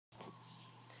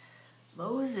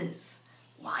Moses,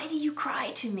 why do you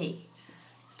cry to me?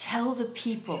 Tell the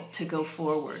people to go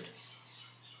forward.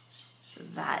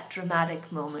 That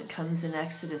dramatic moment comes in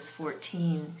Exodus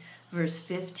 14, verse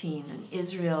 15, and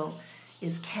Israel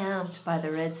is camped by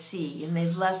the Red Sea, and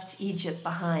they've left Egypt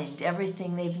behind,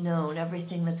 everything they've known,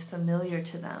 everything that's familiar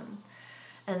to them.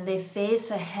 And they face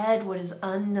ahead what is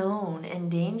unknown and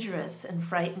dangerous and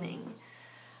frightening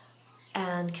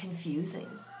and confusing.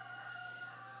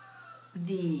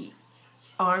 The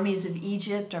armies of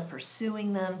Egypt are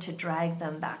pursuing them to drag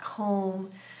them back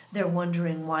home. They're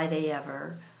wondering why they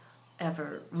ever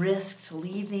risked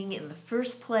leaving in the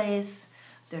first place.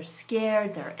 They're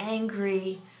scared, they're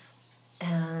angry,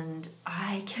 and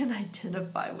I can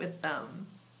identify with them.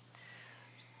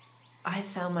 I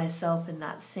found myself in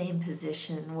that same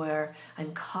position where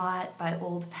I'm caught by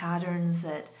old patterns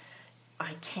that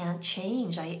I can't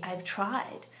change. I've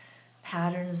tried.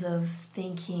 Patterns of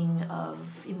thinking,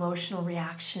 of emotional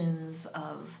reactions,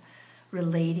 of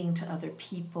relating to other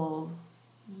people,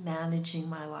 managing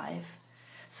my life.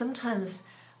 Sometimes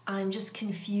I'm just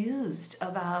confused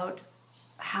about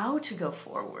how to go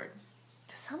forward.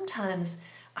 Sometimes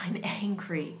I'm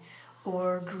angry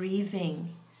or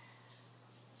grieving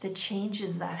the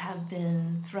changes that have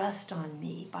been thrust on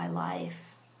me by life,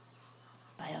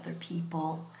 by other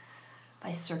people,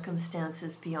 by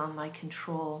circumstances beyond my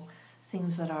control,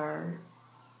 things that are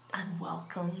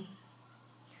unwelcome,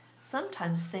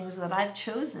 sometimes things that I've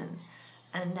chosen,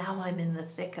 and now I'm in the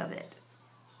thick of it.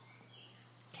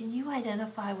 Can you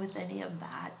identify with any of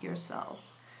that yourself?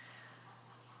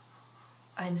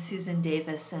 I'm Susan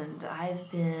Davis, and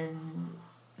I've been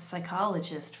a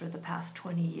psychologist for the past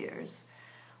 20 years,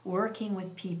 working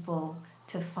with people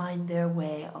to find their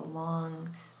way along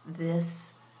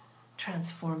this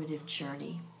transformative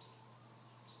journey.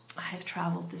 I've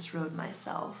traveled this road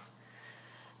myself,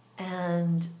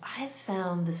 and I've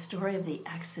found the story of the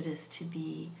Exodus to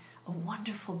be a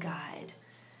wonderful guide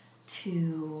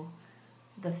to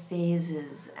the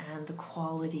phases and the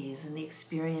qualities and the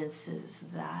experiences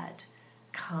that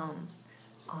come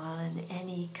on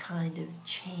any kind of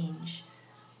change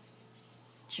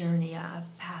journey, a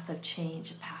path of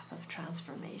change, a path of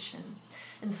transformation.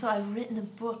 And so I've written a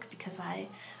book because I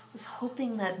was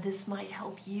hoping that this might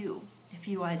help you if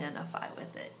you identify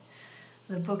with it.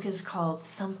 The book is called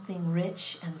Something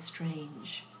Rich and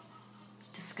Strange,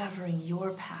 Discovering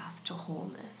Your Path to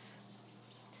Wholeness.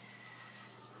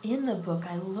 In the book,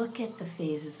 I look at the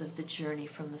phases of the journey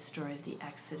from the story of the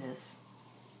Exodus,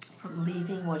 from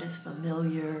leaving what is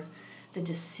familiar, the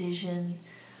decision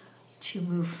to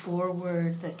move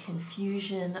forward, the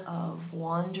confusion of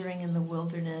wandering in the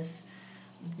wilderness,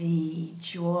 the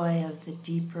joy of the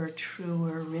deeper,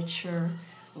 truer, richer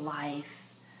life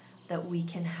that we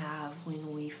can have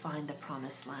when we find the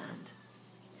promised land.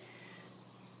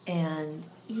 And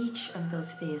each of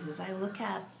those phases I look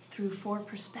at through 4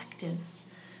 perspectives.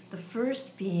 The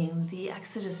first being the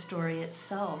Exodus story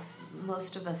itself.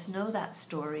 Most of us know that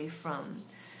story from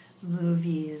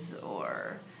movies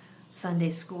or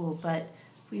Sunday school, but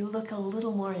we look a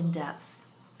little more in depth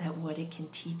at what it can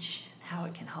teach, how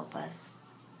it can help us.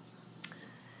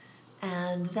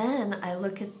 And then I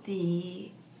look at the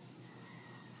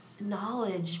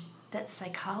knowledge that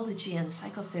psychology and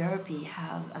psychotherapy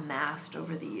have amassed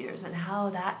over the years and how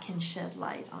that can shed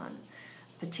light on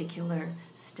a particular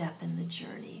step in the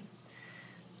journey.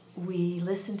 We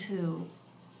listen to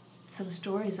some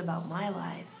stories about my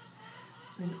life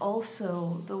and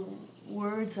also the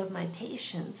words of my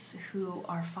patients who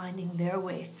are finding their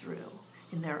way through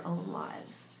in their own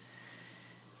lives.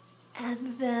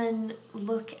 And then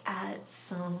look at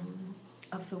some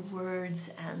of the words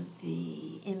and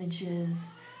the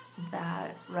images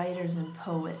that writers and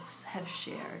poets have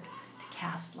shared to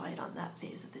cast light on that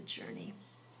phase of the journey.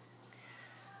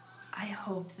 I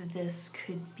hope that this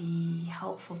could be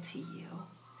helpful to you.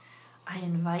 I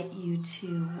invite you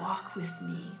to walk with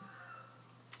me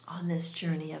on this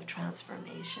journey of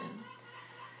transformation,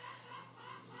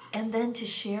 and then to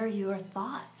share your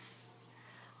thoughts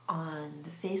on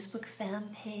the Facebook fan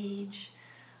page,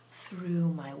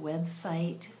 through my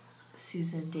website,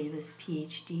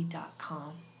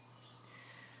 SusanDavisPh.D.com.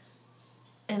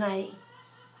 And I,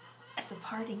 as a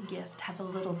parting gift, have a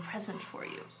little present for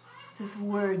you. These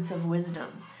words of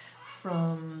wisdom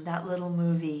from that little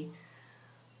movie,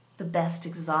 The Best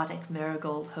Exotic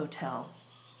Marigold Hotel.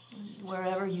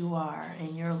 Wherever you are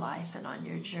in your life and on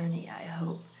your journey, I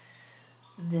hope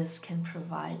this can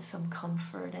provide some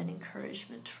comfort and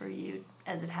encouragement for you,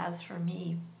 as it has for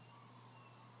me.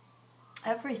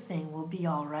 Everything will be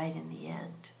all right in the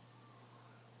end.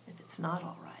 If it's not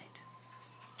all right,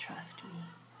 trust me,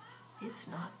 it's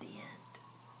not the end.